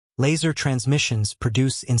Laser transmissions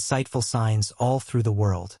produce insightful signs all through the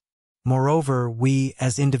world. Moreover, we,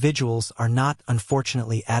 as individuals, are not,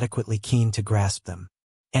 unfortunately, adequately keen to grasp them.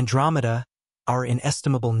 Andromeda, our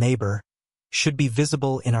inestimable neighbor, should be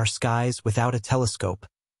visible in our skies without a telescope,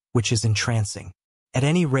 which is entrancing. At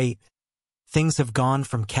any rate, things have gone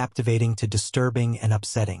from captivating to disturbing and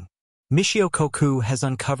upsetting. Michio Kaku has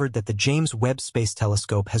uncovered that the James Webb Space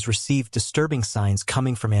Telescope has received disturbing signs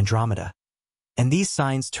coming from Andromeda, and these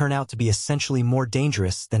signs turn out to be essentially more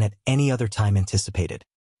dangerous than at any other time anticipated.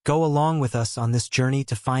 Go along with us on this journey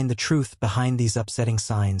to find the truth behind these upsetting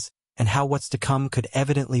signs, and how what's to come could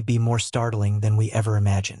evidently be more startling than we ever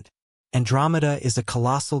imagined. Andromeda is a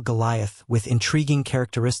colossal Goliath with intriguing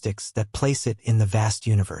characteristics that place it in the vast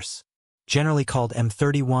universe. Generally called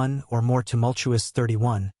M31 or more tumultuous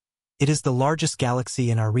 31, it is the largest galaxy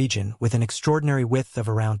in our region with an extraordinary width of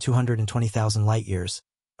around 220,000 light-years,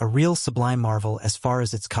 a real sublime marvel as far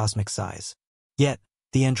as its cosmic size. Yet,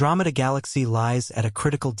 the Andromeda Galaxy lies at a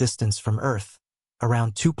critical distance from Earth,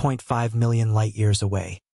 around 2.5 million light-years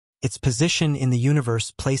away. Its position in the universe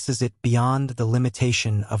places it beyond the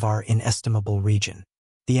limitation of our inestimable region.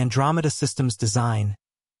 The Andromeda system's design,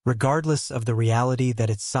 regardless of the reality that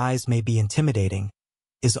its size may be intimidating,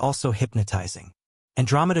 is also hypnotizing.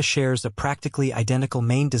 Andromeda shares a practically identical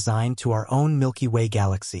main design to our own Milky Way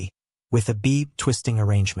galaxy, with a bead-twisting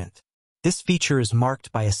arrangement. This feature is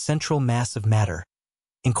marked by a central mass of matter,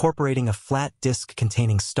 incorporating a flat disk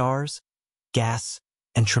containing stars, gas,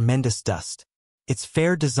 and tremendous dust. Its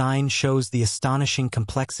fair design shows the astonishing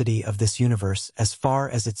complexity of this universe as far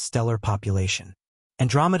as its stellar population.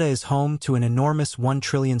 Andromeda is home to an enormous 1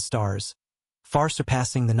 trillion stars, far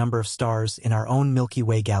surpassing the number of stars in our own Milky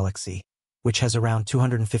Way galaxy, which has around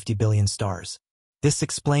 250 billion stars. This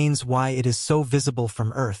explains why it is so visible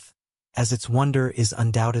from Earth, as its wonder is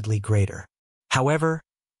undoubtedly greater. However,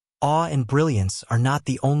 awe and brilliance are not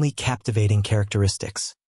the only captivating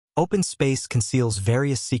characteristics. Open space conceals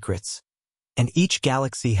various secrets, and each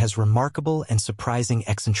galaxy has remarkable and surprising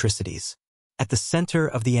eccentricities. At the center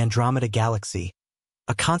of the Andromeda Galaxy,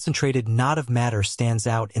 a concentrated knot of matter stands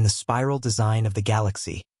out in the spiral design of the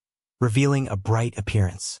galaxy, revealing a bright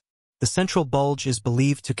appearance. The central bulge is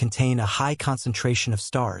believed to contain a high concentration of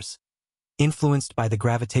stars, influenced by the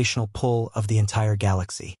gravitational pull of the entire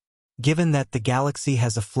galaxy. Given that the galaxy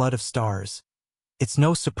has a flood of stars, it's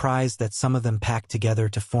no surprise that some of them pack together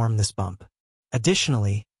to form this bump.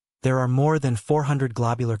 Additionally, there are more than 400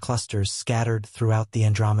 globular clusters scattered throughout the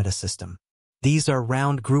Andromeda system. These are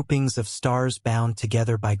round groupings of stars bound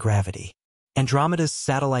together by gravity. Andromeda's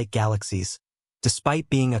satellite galaxies, despite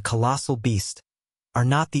being a colossal beast, are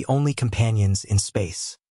not the only companions in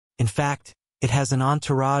space. In fact, it has an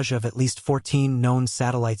entourage of at least 14 known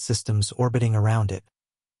satellite systems orbiting around it,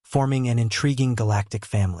 forming an intriguing galactic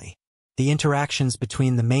family. The interactions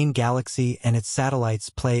between the main galaxy and its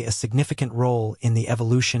satellites play a significant role in the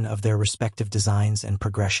evolution of their respective designs and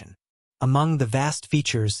progression. Among the vast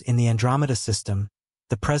features in the Andromeda system,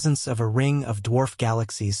 the presence of a ring of dwarf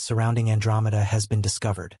galaxies surrounding Andromeda has been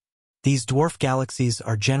discovered. These dwarf galaxies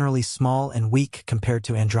are generally small and weak compared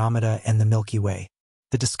to Andromeda and the Milky Way.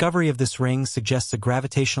 The discovery of this ring suggests a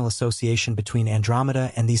gravitational association between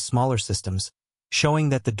Andromeda and these smaller systems, showing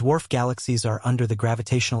that the dwarf galaxies are under the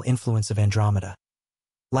gravitational influence of Andromeda,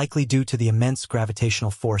 likely due to the immense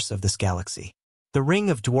gravitational force of this galaxy. The ring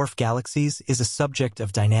of dwarf galaxies is a subject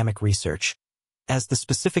of dynamic research, as the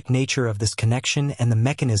specific nature of this connection and the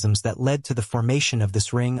mechanisms that led to the formation of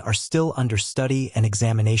this ring are still under study and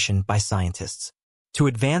examination by scientists. To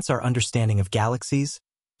advance our understanding of galaxies,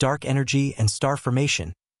 dark energy, and star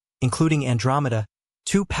formation, including Andromeda,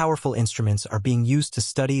 two powerful instruments are being used to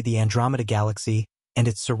study the Andromeda Galaxy and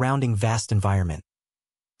its surrounding vast environment: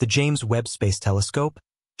 the James Webb Space Telescope,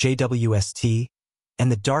 JWST,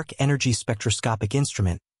 and the Dark Energy Spectroscopic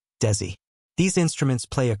Instrument, DESI. These instruments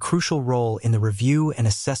play a crucial role in the review and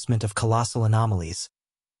assessment of colossal anomalies,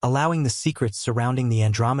 allowing the secrets surrounding the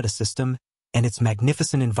Andromeda system and its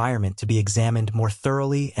magnificent environment to be examined more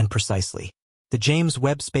thoroughly and precisely. The James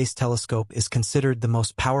Webb Space Telescope is considered the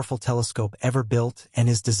most powerful telescope ever built and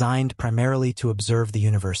is designed primarily to observe the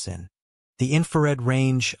universe in the infrared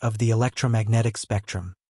range of the electromagnetic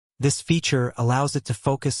spectrum. This feature allows it to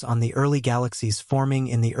focus on the early galaxies forming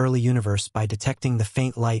in the early universe by detecting the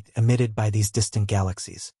faint light emitted by these distant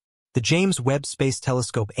galaxies. The James Webb Space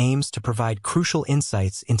Telescope aims to provide crucial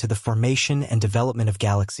insights into the formation and development of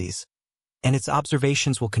galaxies, and its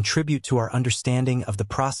observations will contribute to our understanding of the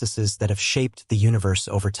processes that have shaped the universe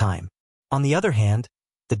over time. On the other hand,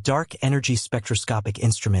 the Dark Energy Spectroscopic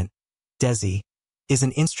Instrument, DESI, is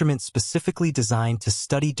an instrument specifically designed to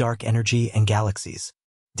study dark energy and galaxies.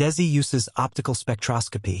 DESI uses optical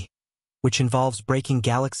spectroscopy, which involves breaking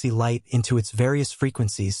galaxy light into its various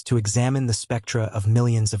frequencies to examine the spectra of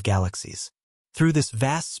millions of galaxies. Through this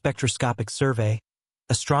vast spectroscopic survey,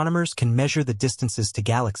 astronomers can measure the distances to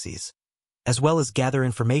galaxies, as well as gather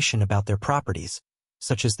information about their properties,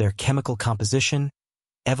 such as their chemical composition,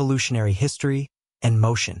 evolutionary history, and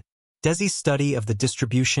motion. DESI's study of the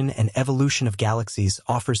distribution and evolution of galaxies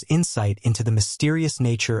offers insight into the mysterious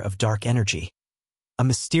nature of dark energy, a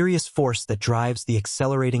mysterious force that drives the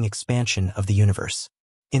accelerating expansion of the universe.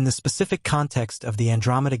 In the specific context of the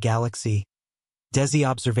Andromeda Galaxy, DESI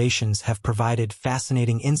observations have provided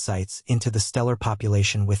fascinating insights into the stellar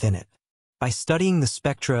population within it. By studying the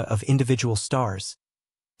spectra of individual stars,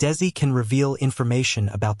 DESI can reveal information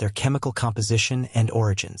about their chemical composition and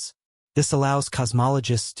origins. This allows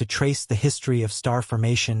cosmologists to trace the history of star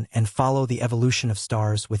formation and follow the evolution of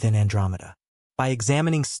stars within Andromeda. By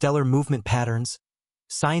examining stellar movement patterns,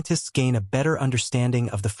 scientists gain a better understanding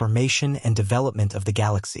of the formation and development of the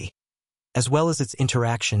galaxy, as well as its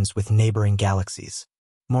interactions with neighboring galaxies.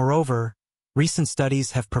 Moreover, recent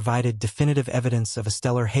studies have provided definitive evidence of a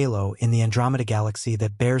stellar halo in the Andromeda Galaxy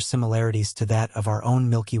that bears similarities to that of our own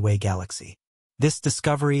Milky Way galaxy. This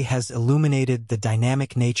discovery has illuminated the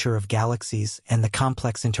dynamic nature of galaxies and the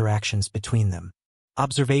complex interactions between them.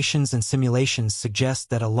 Observations and simulations suggest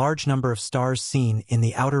that a large number of stars seen in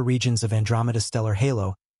the outer regions of Andromeda's stellar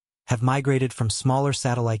halo have migrated from smaller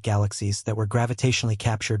satellite galaxies that were gravitationally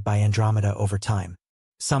captured by Andromeda over time.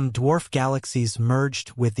 Some dwarf galaxies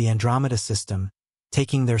merged with the Andromeda system,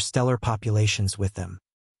 taking their stellar populations with them.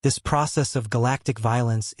 This process of galactic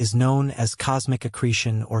violence is known as cosmic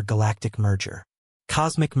accretion or galactic merger.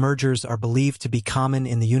 Cosmic mergers are believed to be common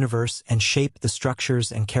in the universe and shape the structures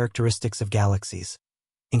and characteristics of galaxies,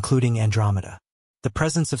 including Andromeda. The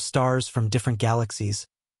presence of stars from different galaxies,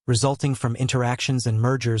 resulting from interactions and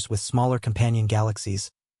mergers with smaller companion galaxies,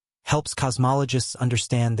 helps cosmologists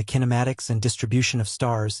understand the kinematics and distribution of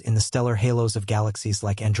stars in the stellar halos of galaxies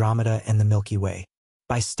like Andromeda and the Milky Way.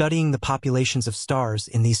 By studying the populations of stars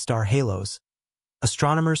in these star halos,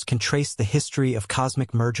 astronomers can trace the history of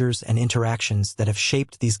cosmic mergers and interactions that have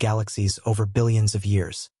shaped these galaxies over billions of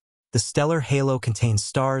years. The stellar halo contains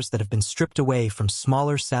stars that have been stripped away from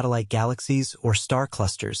smaller satellite galaxies or star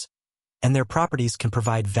clusters, and their properties can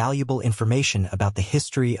provide valuable information about the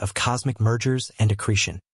history of cosmic mergers and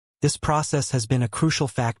accretion. This process has been a crucial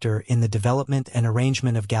factor in the development and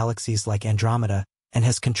arrangement of galaxies like Andromeda and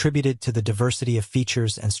has contributed to the diversity of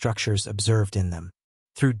features and structures observed in them.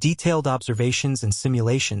 Through detailed observations and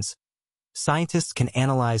simulations, scientists can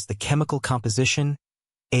analyze the chemical composition,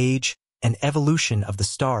 age, and evolution of the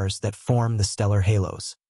stars that form the stellar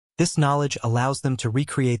halos. This knowledge allows them to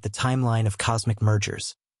recreate the timeline of cosmic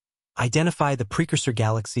mergers, identify the precursor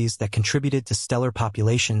galaxies that contributed to stellar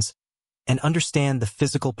populations, and understand the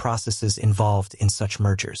physical processes involved in such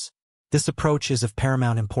mergers. This approach is of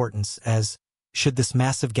paramount importance as, should this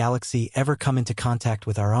massive galaxy ever come into contact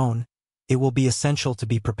with our own, it will be essential to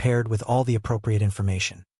be prepared with all the appropriate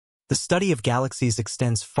information. The study of galaxies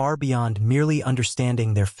extends far beyond merely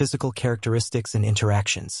understanding their physical characteristics and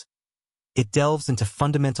interactions. It delves into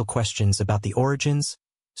fundamental questions about the origins,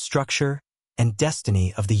 structure, and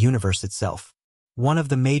destiny of the universe itself. One of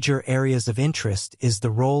the major areas of interest is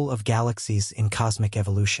the role of galaxies in cosmic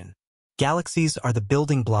evolution. Galaxies are the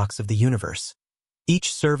building blocks of the universe,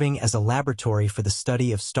 each serving as a laboratory for the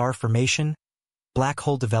study of star formation, black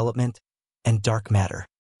hole development, and dark matter.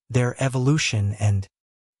 Their evolution and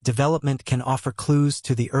development can offer clues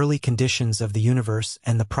to the early conditions of the universe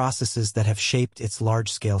and the processes that have shaped its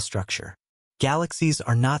large-scale structure. Galaxies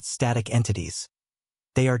are not static entities.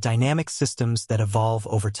 They are dynamic systems that evolve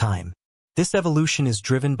over time. This evolution is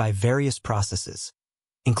driven by various processes,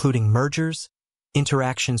 including mergers,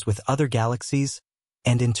 interactions with other galaxies,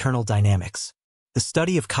 and internal dynamics. The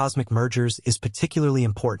study of cosmic mergers is particularly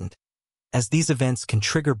important, as these events can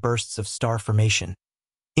trigger bursts of star formation,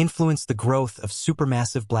 influence the growth of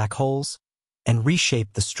supermassive black holes, and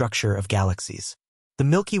reshape the structure of galaxies. The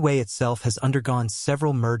Milky Way itself has undergone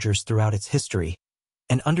several mergers throughout its history,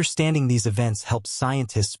 and understanding these events helps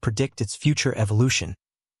scientists predict its future evolution,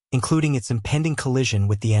 including its impending collision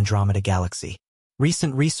with the Andromeda Galaxy.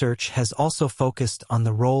 Recent research has also focused on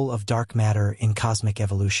the role of dark matter in cosmic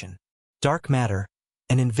evolution. Dark matter,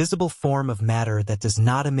 an invisible form of matter that does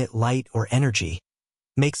not emit light or energy,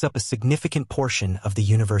 makes up a significant portion of the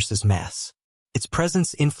universe's mass. Its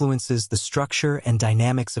presence influences the structure and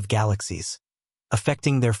dynamics of galaxies,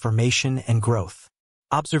 affecting their formation and growth.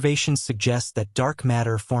 Observations suggest that dark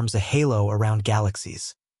matter forms a halo around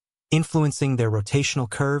galaxies, influencing their rotational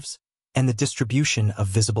curves and the distribution of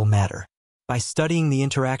visible matter. By studying the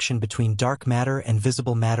interaction between dark matter and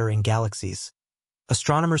visible matter in galaxies,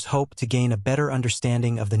 astronomers hope to gain a better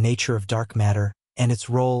understanding of the nature of dark matter and its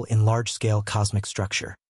role in large-scale cosmic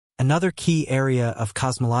structure. Another key area of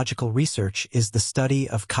cosmological research is the study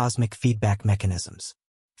of cosmic feedback mechanisms.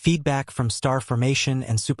 Feedback from star formation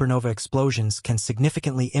and supernova explosions can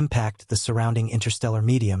significantly impact the surrounding interstellar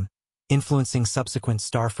medium, influencing subsequent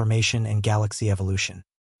star formation and galaxy evolution.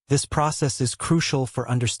 This process is crucial for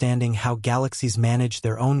understanding how galaxies manage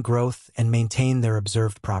their own growth and maintain their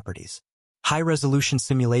observed properties. High-resolution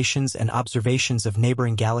simulations and observations of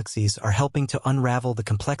neighboring galaxies are helping to unravel the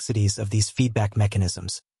complexities of these feedback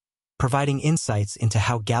mechanisms, providing insights into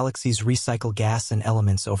how galaxies recycle gas and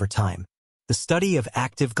elements over time. The study of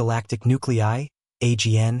active galactic nuclei,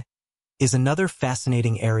 AGN, is another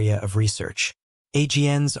fascinating area of research.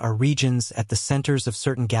 AGNs are regions at the centers of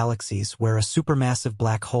certain galaxies where a supermassive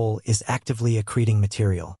black hole is actively accreting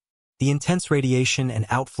material. The intense radiation and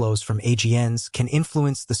outflows from AGNs can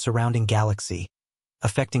influence the surrounding galaxy,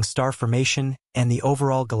 affecting star formation and the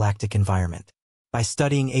overall galactic environment. By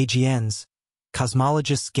studying AGNs,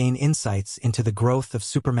 cosmologists gain insights into the growth of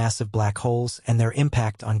supermassive black holes and their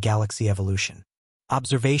impact on galaxy evolution.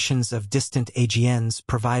 Observations of distant AGNs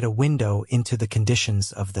provide a window into the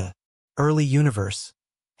conditions of the early universe,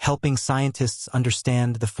 helping scientists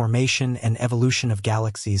understand the formation and evolution of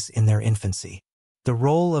galaxies in their infancy. The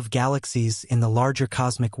role of galaxies in the larger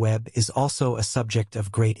cosmic web is also a subject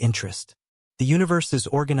of great interest. The universe is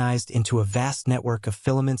organized into a vast network of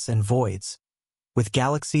filaments and voids, with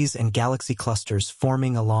galaxies and galaxy clusters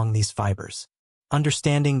forming along these fibers.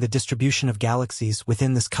 Understanding the distribution of galaxies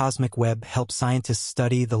within this cosmic web helps scientists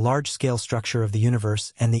study the large-scale structure of the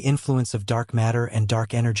universe and the influence of dark matter and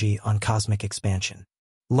dark energy on cosmic expansion.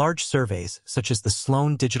 Large surveys, such as the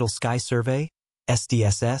Sloan Digital Sky Survey,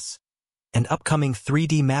 SDSS, and upcoming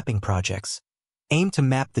 3D mapping projects, aim to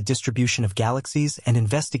map the distribution of galaxies and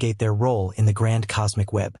investigate their role in the grand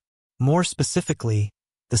cosmic web. More specifically,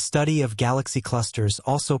 the study of galaxy clusters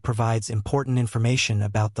also provides important information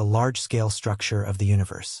about the large-scale structure of the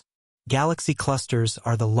universe. Galaxy clusters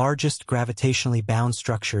are the largest gravitationally bound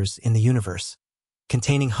structures in the universe,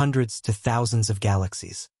 containing hundreds to thousands of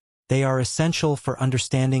galaxies. They are essential for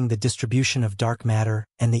understanding the distribution of dark matter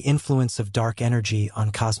and the influence of dark energy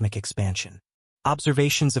on cosmic expansion.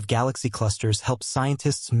 Observations of galaxy clusters help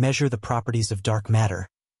scientists measure the properties of dark matter,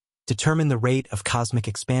 determine the rate of cosmic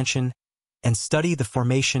expansion, and study the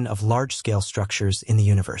formation of large-scale structures in the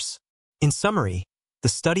universe. In summary, the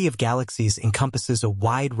study of galaxies encompasses a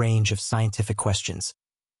wide range of scientific questions,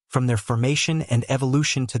 from their formation and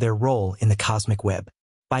evolution to their role in the cosmic web.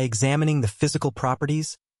 By examining the physical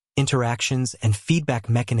properties, interactions, and feedback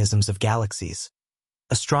mechanisms of galaxies,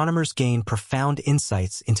 astronomers gain profound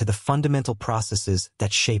insights into the fundamental processes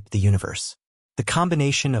that shape the universe. The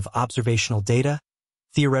combination of observational data,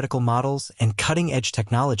 theoretical models, and cutting-edge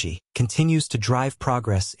technology continues to drive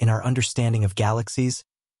progress in our understanding of galaxies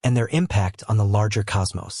and their impact on the larger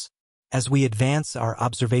cosmos. As we advance our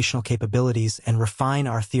observational capabilities and refine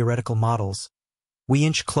our theoretical models, we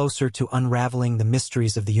inch closer to unraveling the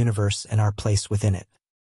mysteries of the universe and our place within it.